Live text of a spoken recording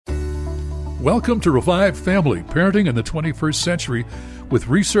Welcome to Revive Family, Parenting in the 21st Century with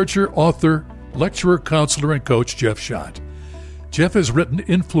researcher, author, lecturer, counselor, and coach Jeff Schott. Jeff has written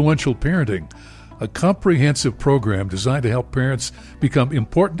Influential Parenting, a comprehensive program designed to help parents become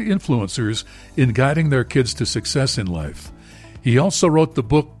important influencers in guiding their kids to success in life. He also wrote the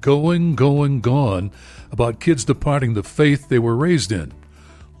book Going, Gone about kids departing the faith they were raised in.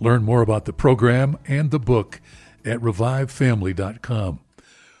 Learn more about the program and the book at revivefamily.com.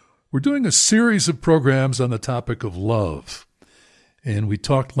 We're doing a series of programs on the topic of love. And we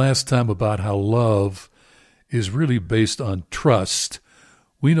talked last time about how love is really based on trust.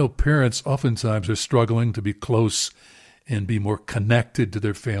 We know parents oftentimes are struggling to be close and be more connected to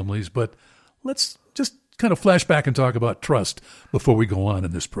their families, but let's just kind of flash back and talk about trust before we go on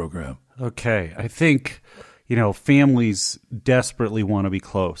in this program. Okay. I think, families desperately want to be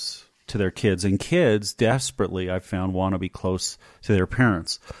close to their kids, and kids desperately, I've found, want to be close to their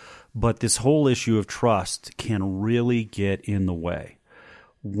parents. But this whole issue of trust can really get in the way.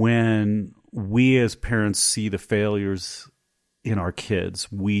 When we as parents see the failures in our kids,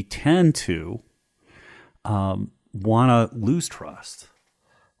 we tend to want to lose trust.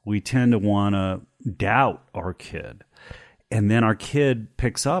 We tend to want to doubt our kid. And then our kid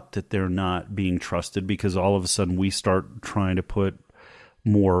picks up that they're not being trusted because all of a sudden we start trying to put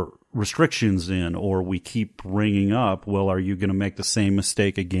more restrictions in, or we keep bringing up, well, are you going to make the same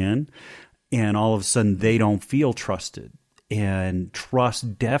mistake again? And all of a sudden they don't feel trusted. And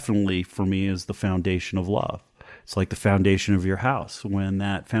trust definitely for me is the foundation of love. It's like the foundation of your house. When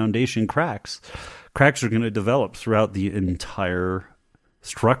that foundation cracks are going to develop throughout the entire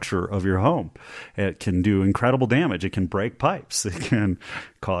structure of your home. It can do incredible damage. It can break pipes. It can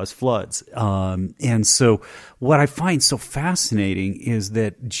cause floods. And so what I find so fascinating is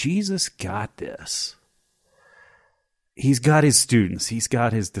that Jesus got this. He's got his students. He's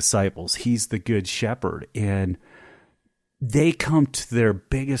got his disciples. He's the good shepherd. And they come to their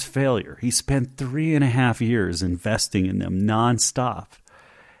biggest failure. He spent 3.5 years investing in them nonstop.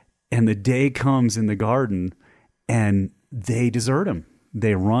 And the day comes in the garden and they desert him.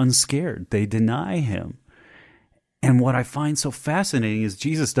 They run scared. They deny him. And what I find so fascinating is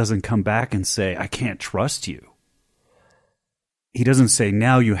Jesus doesn't come back and say, I can't trust you. He doesn't say,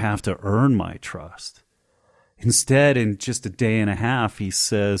 now you have to earn my trust. Instead, in just 1.5 days, he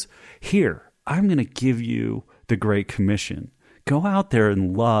says, here, I'm going to give you the Great Commission. Go out there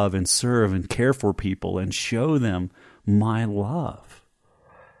and love and serve and care for people and show them my love.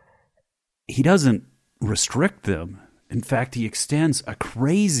 He doesn't restrict them. In fact, he extends a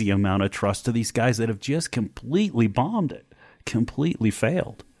crazy amount of trust to these guys that have just completely bombed it, completely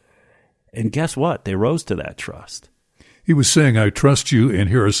failed. And guess what? They rose to that trust. He was saying, I trust you, and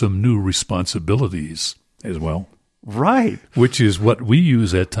here are some new responsibilities as well. Right. Which is what we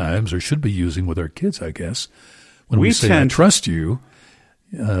use at times, or should be using with our kids, I guess. When we say, I trust you,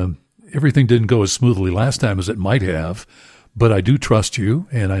 everything didn't go as smoothly last time as it might have, but I do trust you,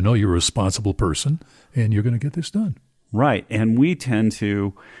 and I know you're a responsible person, and you're going to get this done. Right. And we tend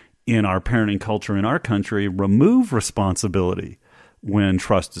to, in our parenting culture in our country, remove responsibility when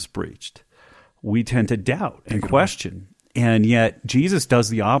trust is breached. We tend to doubt and question. And yet Jesus does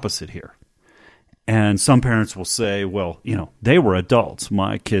the opposite here. And some parents will say, well, they were adults.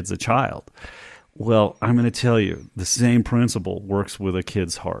 My kid's a child. Well, I'm going to tell you, the same principle works with a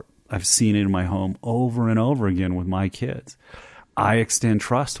kid's heart. I've seen it in my home over and over again with my kids. I extend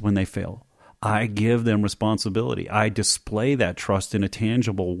trust when they fail. I give them responsibility. I display that trust in a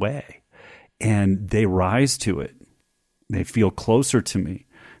tangible way, and they rise to it. They feel closer to me.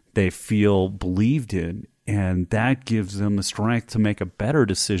 They feel believed in, and that gives them the strength to make a better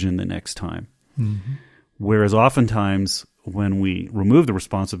decision the next time. Mm-hmm. Whereas oftentimes when we remove the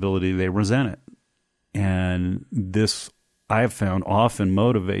responsibility, they resent it. And this, I have found, often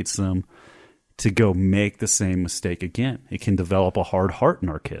motivates them to go make the same mistake again. It can develop a hard heart in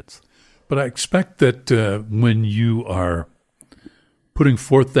our kids. But I expect that when you are putting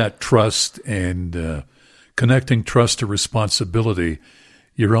forth that trust and connecting trust to responsibility,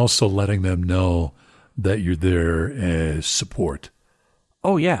 you're also letting them know that you're there as support.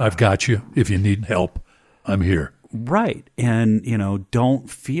 Oh, yeah. I've got you. If you need help, I'm here. Right. And, don't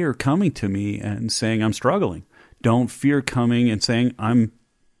fear coming to me and saying I'm struggling. Don't fear coming and saying I'm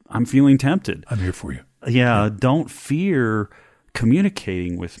feeling tempted. I'm here for you. Yeah. Don't fear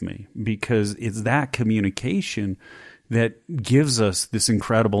communicating with me, because it's that communication that gives us this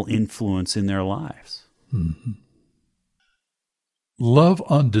incredible influence in their lives. Mm-hmm. Love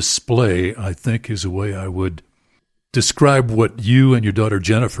on display, I think, is a way I would describe what you and your daughter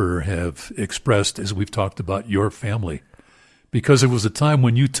Jennifer have expressed as we've talked about your family. Because it was a time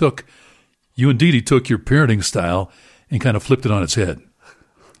when you took you and Dee Dee took your parenting style and kind of flipped it on its head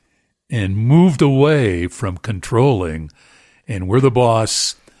and moved away from controlling, and we're the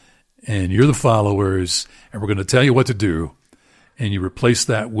boss and you're the followers and we're going to tell you what to do. And you replace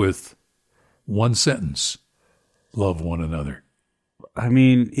that with one sentence: love one another. I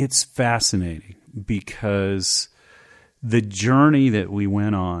mean, it's fascinating because the journey that we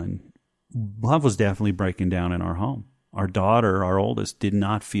went on, love was definitely breaking down in our home. Our daughter, our oldest, did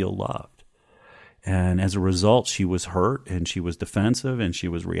not feel loved. And as a result, she was hurt and she was defensive and she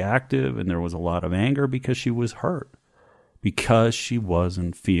was reactive, and there was a lot of anger because she was hurt, because she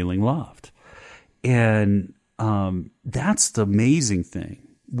wasn't feeling loved. And that's the amazing thing.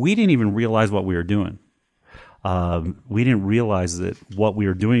 We didn't even realize what we were doing. We didn't realize that what we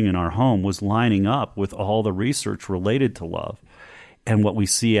were doing in our home was lining up with all the research related to love and what we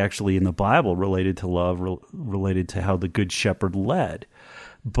see actually in the Bible related to love, related to how the Good Shepherd led.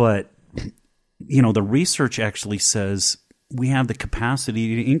 But, you know, the research actually says we have the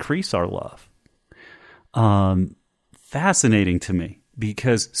capacity to increase our love. Fascinating to me,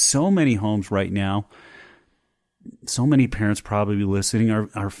 because so many homes right now, so many parents probably listening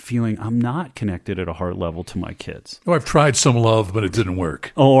are feeling, I'm not connected at a heart level to my kids. Oh, I've tried some love, but it didn't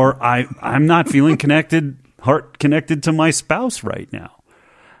work. Or I'm not feeling heart connected to my spouse right now.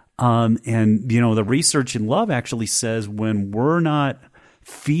 And, you know, the research in love actually says when we're not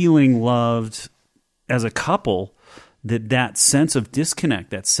feeling loved as a couple, that sense of disconnect,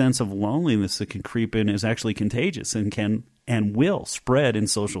 that sense of loneliness that can creep in is actually contagious and can and will spread in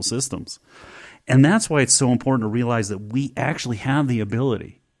social systems. And that's why it's so important to realize that we actually have the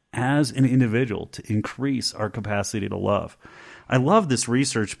ability as an individual to increase our capacity to love. I love this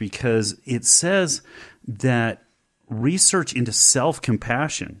research because it says that research into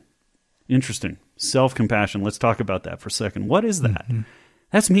self-compassion, interesting, self-compassion, let's talk about that for a second. What is that? Mm-hmm.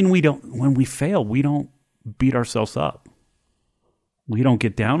 That's mean when we fail, we don't beat ourselves up. We don't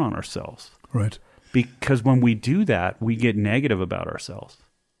get down on ourselves. Right. Because when we do that, we get negative about ourselves.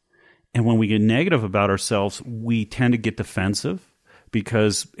 And when we get negative about ourselves, we tend to get defensive,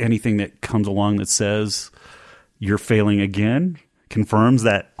 because anything that comes along that says you're failing again confirms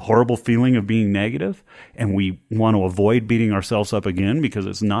that horrible feeling of being negative, and we want to avoid beating ourselves up again because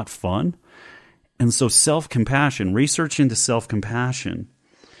it's not fun. And so self-compassion, research into self-compassion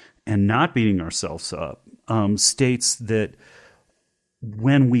and not beating ourselves up, states that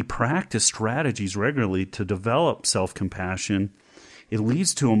when we practice strategies regularly to develop self-compassion, it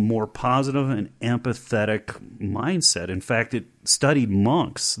leads to a more positive and empathetic mindset. In fact, it studied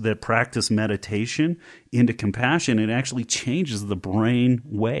monks that practice meditation into compassion. It actually changes the brain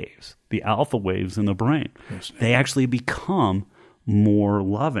waves, the alpha waves in the brain. Yes. They actually become more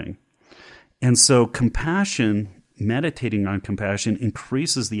loving. And so compassion, meditating on compassion,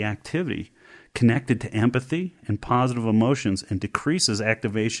 increases the activity connected to empathy and positive emotions and decreases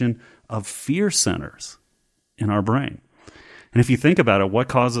activation of fear centers in our brain. And if you think about it, what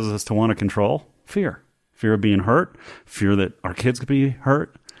causes us to want to control? Fear. Fear of being hurt, fear that our kids could be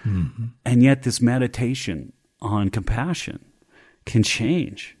hurt. Mm-hmm. And yet this meditation on compassion can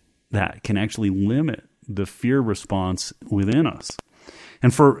change that, can actually limit the fear response within us.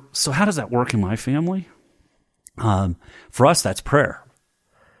 And so how does that work in my family? For us, that's prayer.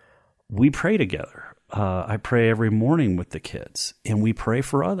 We pray together. I pray every morning with the kids, and we pray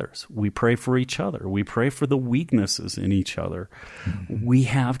for others. We pray for each other. We pray for the weaknesses in each other. Mm-hmm. We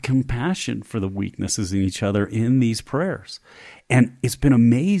have compassion for the weaknesses in each other in these prayers. And it's been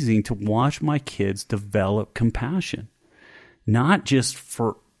amazing to watch my kids develop compassion, not just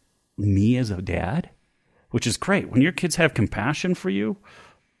for me as a dad, which is great. When your kids have compassion for you,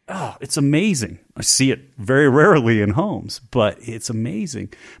 oh, it's amazing. I see it very rarely in homes, but it's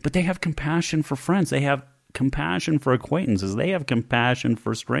amazing. But they have compassion for friends. They have compassion for acquaintances. They have compassion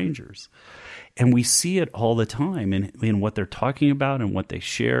for strangers. And we see it all the time in what they're talking about and what they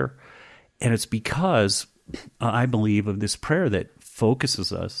share. And it's because I believe of this prayer that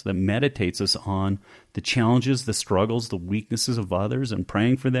focuses us, that meditates us on the challenges, the struggles, the weaknesses of others, and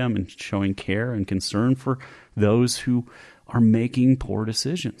praying for them and showing care and concern for those who are making poor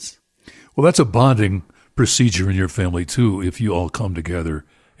decisions. Well, that's a bonding procedure in your family, too, if you all come together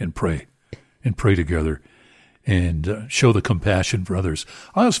and pray together and show the compassion for others.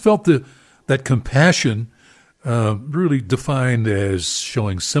 I always felt that compassion really defined as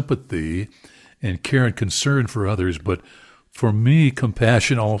showing sympathy and care and concern for others. But for me,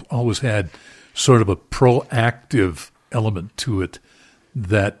 compassion always had sort of a proactive element to it,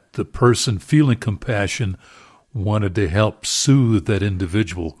 that the person feeling compassion wanted to help soothe that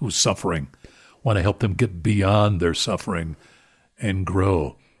individual who's suffering, want to help them get beyond their suffering and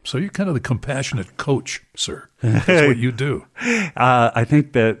grow. So you're kind of the compassionate coach, sir. That's what you do. I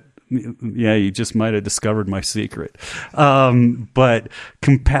think that, yeah, you just might have discovered my secret. But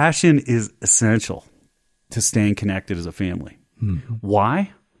compassion is essential to staying connected as a family. Mm-hmm.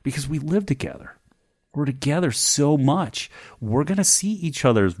 Why? Because we live together. We're together so much. We're going to see each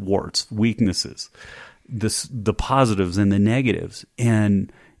other's warts, weaknesses, the positives and the negatives.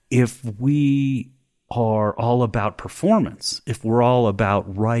 And if we are all about performance, if we're all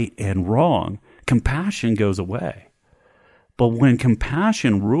about right and wrong, compassion goes away. But when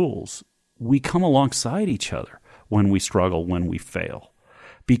compassion rules, we come alongside each other when we struggle, when we fail,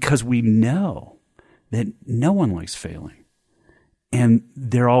 because we know that no one likes failing. And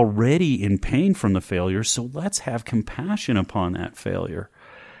they're already in pain from the failure, so let's have compassion upon that failure,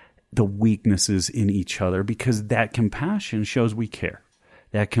 the weaknesses in each other, because that compassion shows we care.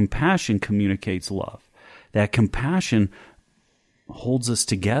 That compassion communicates love. That compassion holds us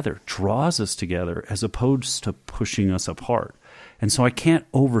together, draws us together, as opposed to pushing us apart. And so I can't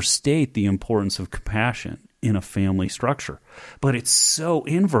overstate the importance of compassion in a family structure. But it's so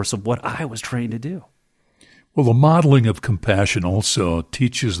inverse of what I was trained to do. Well, the modeling of compassion also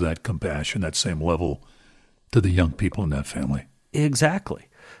teaches that compassion, that same level, to the young people in that family. Exactly.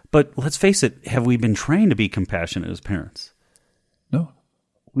 But let's face it, have we been trained to be compassionate as parents? No.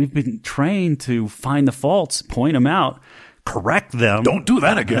 We've been trained to find the faults, point them out, correct them. Don't do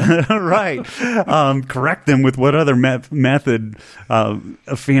that again. Right. Correct them with what other method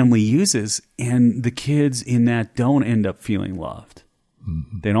a family uses. And the kids in that don't end up feeling loved.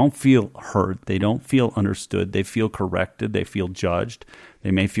 Mm-hmm. They don't feel heard. They don't feel understood. They feel corrected. They feel judged. They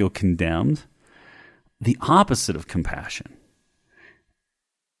may feel condemned. The opposite of compassion.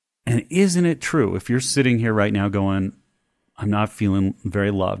 And isn't it true, if you're sitting here right now going, I'm not feeling very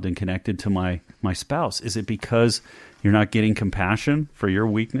loved and connected to my spouse, is it because you're not getting compassion for your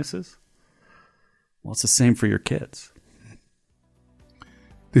weaknesses? Well, it's the same for your kids.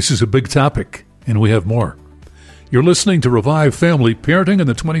 This is a big topic, and we have more. You're listening to Revive Family Parenting in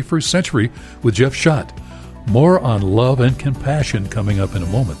the 21st Century with Jeff Schott. More on love and compassion coming up in a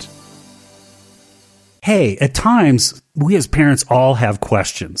moment. Hey, at times, we as parents all have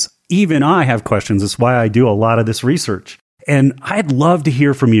questions. Even I have questions. That's why I do a lot of this research. And I'd love to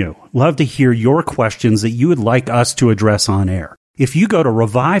hear from you. Love to hear your questions that you would like us to address on air. If you go to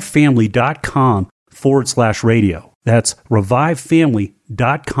revivefamily.com/radio, that's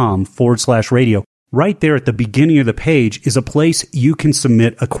revivefamily.com/radio, right there at the beginning of the page is a place you can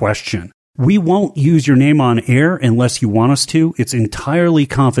submit a question. We won't use your name on air unless you want us to. It's entirely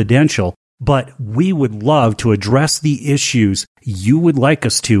confidential, but we would love to address the issues you would like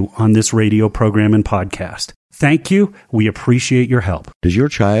us to on this radio program and podcast. Thank you. We appreciate your help. Does your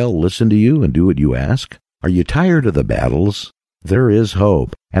child listen to you and do what you ask? Are you tired of the battles? There is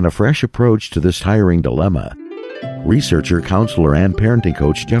hope and a fresh approach to this tiring dilemma. Researcher, counselor, and parenting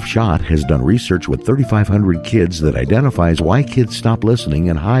coach Jeff Schott has done research with 3,500 kids that identifies why kids stop listening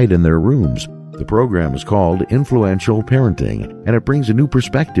and hide in their rooms. The program is called Influential Parenting, and it brings a new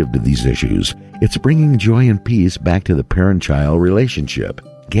perspective to these issues. It's bringing joy and peace back to the parent-child relationship.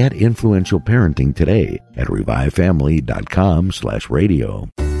 Get Influential Parenting today at revivefamily.com/radio.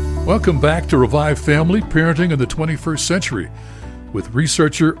 Welcome back to Revive Family Parenting in the 21st Century with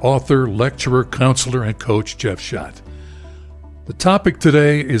researcher, author, lecturer, counselor, and coach Jeff Schott. The topic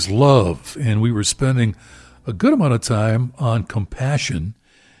today is love, and we were spending a good amount of time on compassion,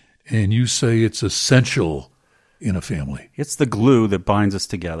 and you say it's essential in a family. It's the glue that binds us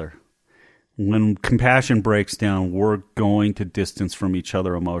together. When compassion breaks down, we're going to distance from each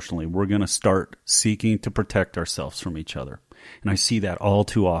other emotionally. We're going to start seeking to protect ourselves from each other. And I see that all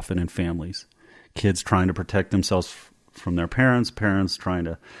too often in families. Kids trying to protect themselves from their parents, parents trying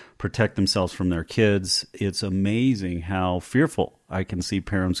to protect themselves from their kids. It's amazing how fearful I can see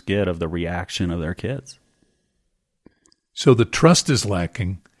parents get of the reaction of their kids. So the trust is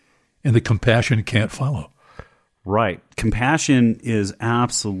lacking and the compassion can't follow. Right. Compassion is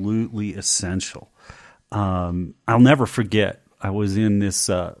absolutely essential. I'll never forget, I was in this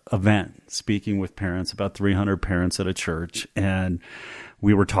event speaking with parents, about 300 parents at a church, and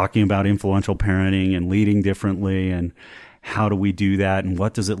we were talking about influential parenting and leading differently and how do we do that and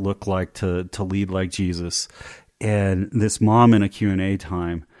what does it look like to lead like Jesus. And this mom in a Q&A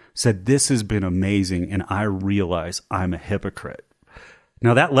time said, "This has been amazing, and I realize I'm a hypocrite."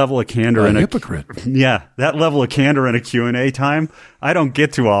 Now, that level of candor in hypocrite. Yeah, that level of candor in a Q&A time, I don't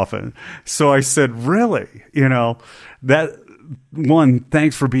get too often. So I said, really? That one,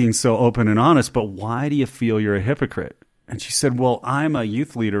 thanks for being so open and honest, but why do you feel you're a hypocrite? And she said, well, I'm a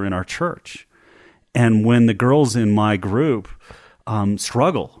youth leader in our church. And when the girls in my group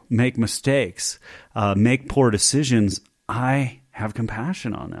struggle, make mistakes, make poor decisions, I have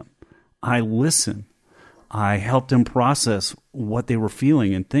compassion on them. I listen. I help them process what they were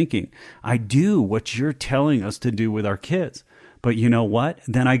feeling and thinking. I do what you're telling us to do with our kids. But you know what?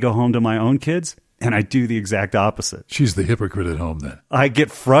 Then I go home to my own kids and I do the exact opposite. She's the hypocrite at home then. I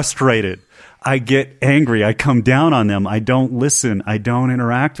get frustrated. I get angry. I come down on them. I don't listen. I don't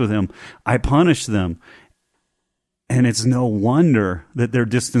interact with them. I punish them. And it's no wonder that they're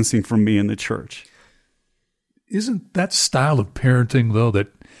distancing from me in the church. Isn't that style of parenting, though, that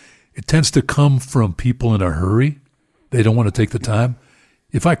it tends to come from people in a hurry? They don't want to take the time.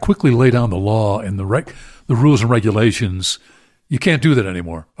 If I quickly lay down the law and the rules and regulations, you can't do that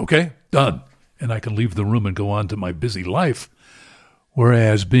anymore. Okay? Done. And I can leave the room and go on to my busy life.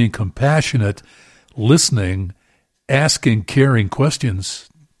 Whereas being compassionate, listening, asking caring questions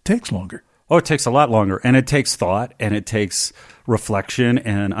takes longer. Oh, it takes a lot longer, and it takes thought, and it takes reflection,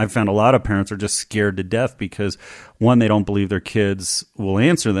 and I've found a lot of parents are just scared to death because, one, they don't believe their kids will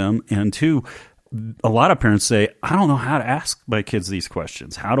answer them, and two, a lot of parents say, I don't know how to ask my kids these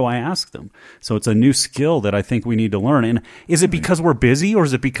questions. How do I ask them? So it's a new skill that I think we need to learn. And is it because we're busy, or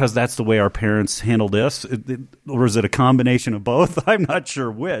is it because that's the way our parents handle this? Or is it a combination of both? I'm not sure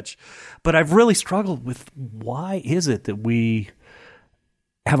which. But I've really struggled with why is it that we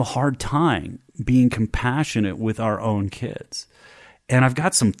have a hard time being compassionate with our own kids. And I've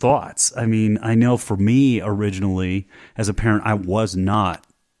got some thoughts. I mean, I know for me originally, as a parent, I was not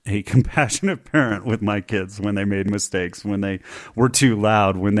a compassionate parent with my kids when they made mistakes, when they were too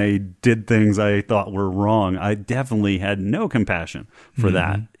loud, when they did things I thought were wrong. I definitely had no compassion for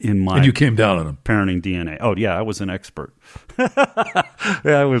that in my and you came down on them. Parenting DNA. Oh, yeah, I was an expert.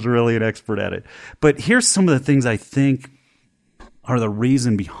 I was really an expert at it. But here's some of the things I think are the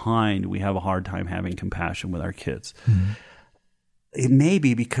reason behind we have a hard time having compassion with our kids. Mm-hmm. It may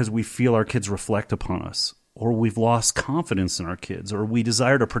be because we feel our kids reflect upon us, or we've lost confidence in our kids, or we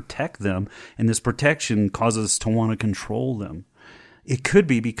desire to protect them, and this protection causes us to want to control them. It could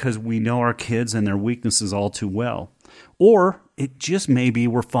be because we know our kids and their weaknesses all too well. Or it just may be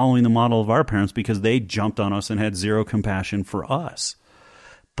we're following the model of our parents because they jumped on us and had zero compassion for us.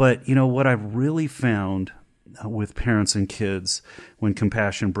 But, you know, what I've really found with parents and kids when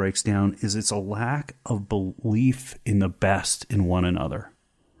compassion breaks down is it's a lack of belief in the best in one another.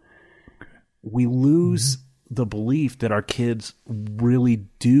 We lose the belief that our kids really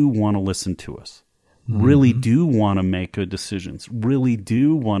do want to listen to us, really do want to make good decisions, really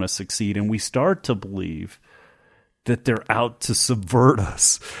do want to succeed. And we start to believe that they're out to subvert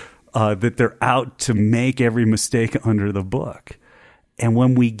us, that they're out to make every mistake under the book. And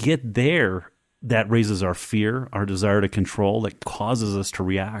when we get there, that raises our fear, our desire to control, that causes us to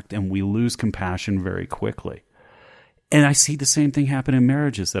react, and we lose compassion very quickly. And I see the same thing happen in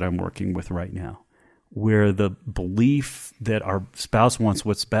marriages that I'm working with right now, where the belief that our spouse wants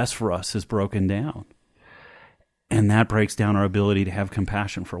what's best for us is broken down. And that breaks down our ability to have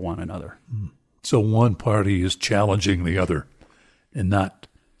compassion for one another. So one party is challenging the other and not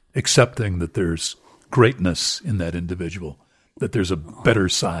accepting that there's greatness in that individual, that there's a better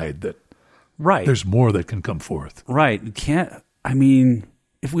side, that there's more that can come forth. Right.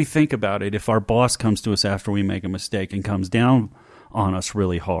 If we think about it, if our boss comes to us after we make a mistake and comes down on us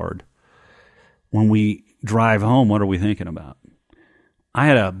really hard, when we drive home, what are we thinking about? I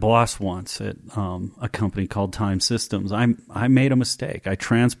had a boss once at a company called Time Systems. I made a mistake. I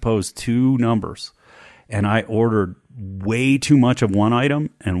transposed two numbers, and I ordered way too much of one item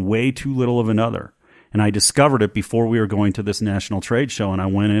and way too little of another. And I discovered it before we were going to this national trade show, and I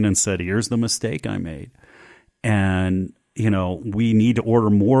went in and said, here's the mistake I made. And, you know, we need to order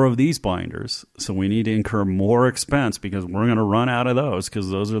more of these binders, so we need to incur more expense because we're going to run out of those because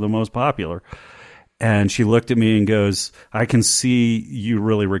those are the most popular. And she looked at me and goes, I can see you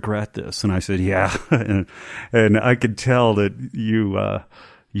really regret this. And I said, yeah. and I could tell that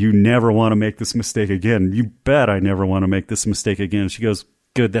you never want to make this mistake again. You bet I never want to make this mistake again. She goes,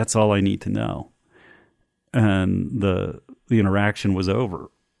 good, that's all I need to know. And the interaction was over.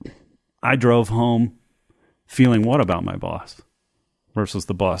 I drove home feeling what about my boss versus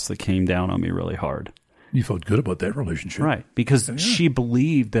the boss that came down on me really hard. You felt good about that relationship. Right, because she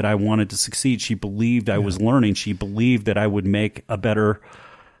believed that I wanted to succeed. She believed I was learning. She believed that I would make a better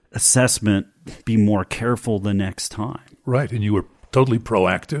assessment, be more careful the next time. Right, and you were totally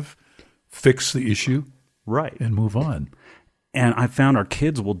proactive, fix the issue, right, and move on. And I found our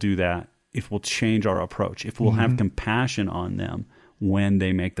kids will do that if we'll change our approach, if we'll have compassion on them when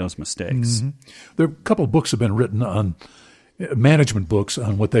they make those mistakes. There are a couple of books have been written on management books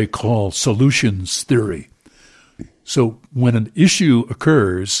on what they call solutions theory. So when an issue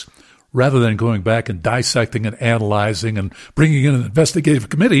occurs, rather than going back and dissecting and analyzing and bringing in an investigative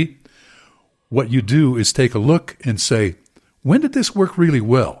committee, what you do is take a look and say, when did this work really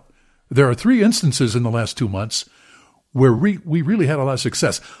well? There are 3 instances in the last 2 months where we really had a lot of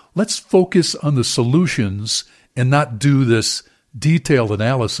success. Let's focus on the solutions and not do this detailed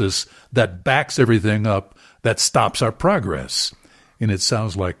analysis that backs everything up, that stops our progress. And it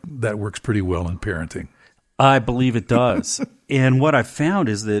sounds like that works pretty well in parenting. I believe it does. And what I've found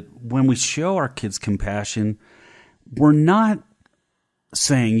is that when we show our kids compassion, we're not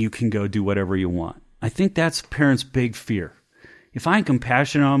saying you can go do whatever you want. I think that's parents' big fear. If I'm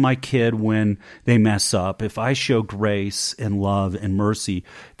compassionate on my kid when they mess up, if I show grace and love and mercy,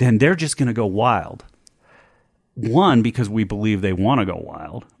 then they're just going to go wild. One, because we believe they want to go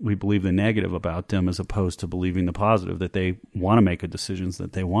wild. We believe the negative about them as opposed to believing the positive, that they want to make good decisions,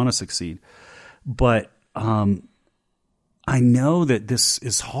 that they want to succeed. But I know that this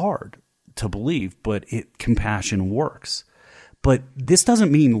is hard to believe, but compassion works. But this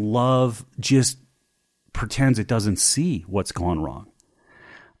doesn't mean love just pretends it doesn't see what's gone wrong.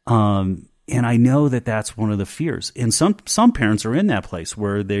 And I know that that's one of the fears. And some parents are in that place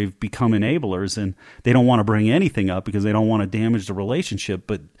where they've become enablers and they don't want to bring anything up because they don't want to damage the relationship.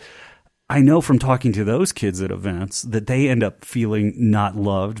 But I know from talking to those kids at events that they end up feeling not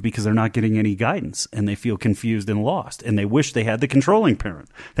loved because they're not getting any guidance and they feel confused and lost and they wish they had the controlling parent.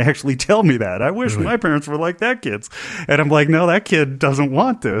 They actually tell me that. I wish my parents were like that kid's. And I'm like, no, that kid doesn't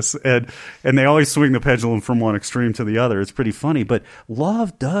want this. And they always swing the pendulum from one extreme to the other. It's pretty funny. But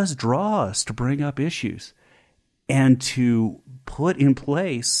love does draw us to bring up issues and to put in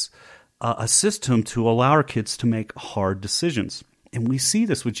place a system to allow our kids to make hard decisions. And we see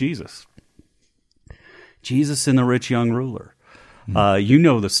this with Jesus. Jesus and the rich young ruler. You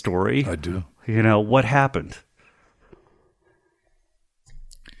know the story. I do. You know, what happened?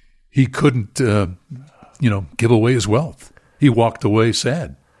 He couldn't, give away his wealth. He walked away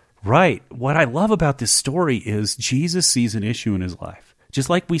sad. Right. What I love about this story is Jesus sees an issue in his life, just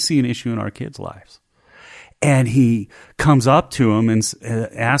like we see an issue in our kids' lives. And he comes up to him and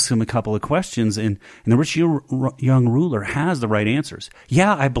asks him a couple of questions, and the rich young ruler has the right answers.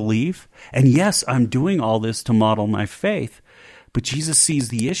 Yeah, I believe, and yes, I'm doing all this to model my faith, but Jesus sees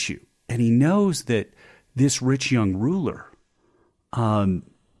the issue, and he knows that this rich young ruler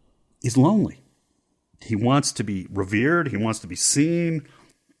is lonely. He wants to be revered, he wants to be seen,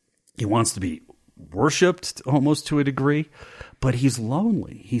 he wants to be worshipped almost to a degree, but he's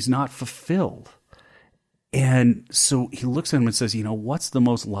lonely, he's not fulfilled. And so he looks at him and says, what's the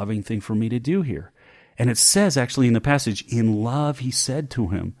most loving thing for me to do here? And it says actually in the passage, in love, he said to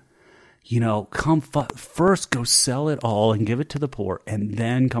him, come first go sell it all and give it to the poor and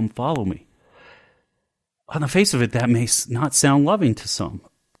then come follow me. On the face of it, that may not sound loving to some,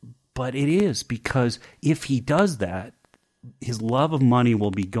 but it is, because if he does that, his love of money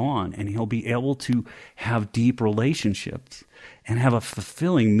will be gone and he'll be able to have deep relationships and have a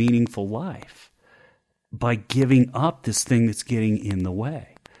fulfilling, meaningful life by giving up this thing that's getting in the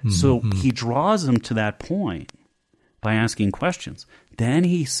way. Mm-hmm. So he draws them to that point by asking questions. Then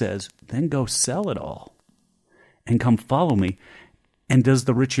he says, then go sell it all and come follow me. And does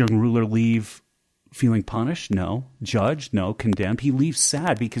the rich young ruler leave feeling punished? No. Judged? No. Condemned? He leaves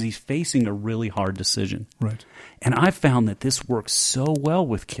sad because he's facing a really hard decision. Right. And I found that this works so well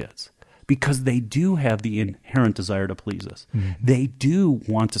with kids, because they do have the inherent desire to please us. Mm-hmm. They do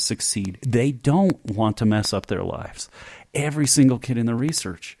want to succeed. They don't want to mess up their lives. Every single kid in the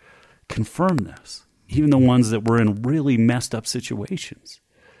research confirmed this. Even the ones that were in really messed up situations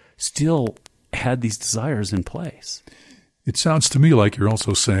still had these desires in place. It sounds to me like you're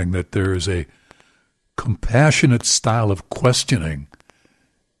also saying that there is a compassionate style of questioning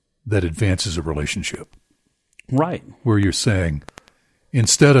that advances a relationship. Right. Where you're saying,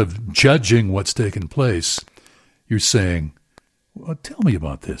 instead of judging what's taken place, you're saying, well, tell me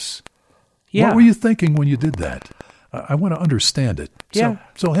about this. Yeah. What were you thinking when you did that? I want to understand it. Yeah.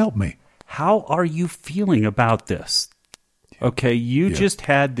 So help me. How are you feeling about this? Okay, you just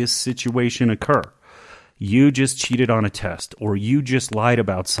had this situation occur. You just cheated on a test, or you just lied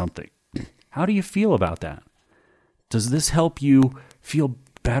about something. How do you feel about that? Does this help you feel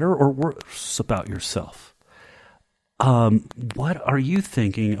better or worse about yourself? What are you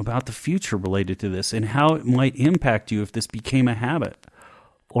thinking about the future related to this, and how it might impact you if this became a habit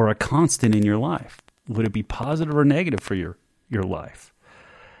or a constant in your life? Would it be positive or negative for your life?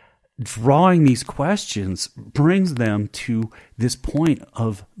 Drawing these questions brings them to this point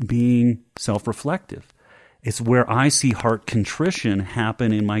of being self-reflective. It's where I see heart contrition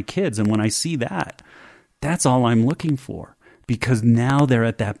happen in my kids. And when I see that, That's all I'm looking for, because now they're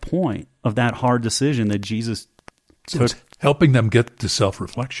at that point of that hard decision that Jesus took. It's helping them get to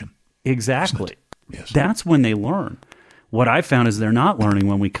self-reflection. Exactly. Yes. That's when they learn. What I found is they're not learning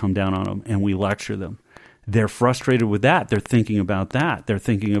when we come down on them and we lecture them. They're frustrated with that. They're thinking about that. They're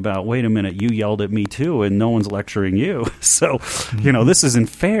thinking about, wait a minute, you yelled at me too, and no one's lecturing you. So, this isn't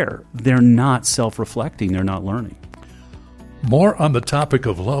fair. They're not self-reflecting. They're not learning. More on the topic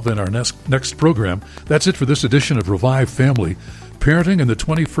of love in our next program. That's it for this edition of Revive Family, Parenting in the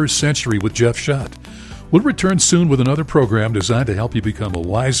 21st Century with Jeff Schott. We'll return soon with another program designed to help you become a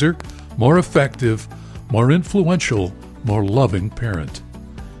wiser, more effective, more influential, more loving parent.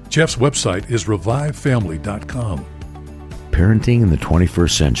 Jeff's website is revivefamily.com. Parenting in the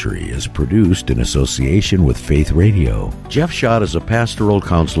 21st Century is produced in association with Faith Radio. Jeff Schott is a pastoral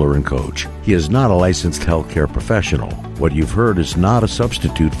counselor and coach. He is not a licensed healthcare professional. What you've heard is not a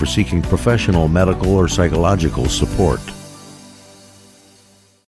substitute for seeking professional medical or psychological support.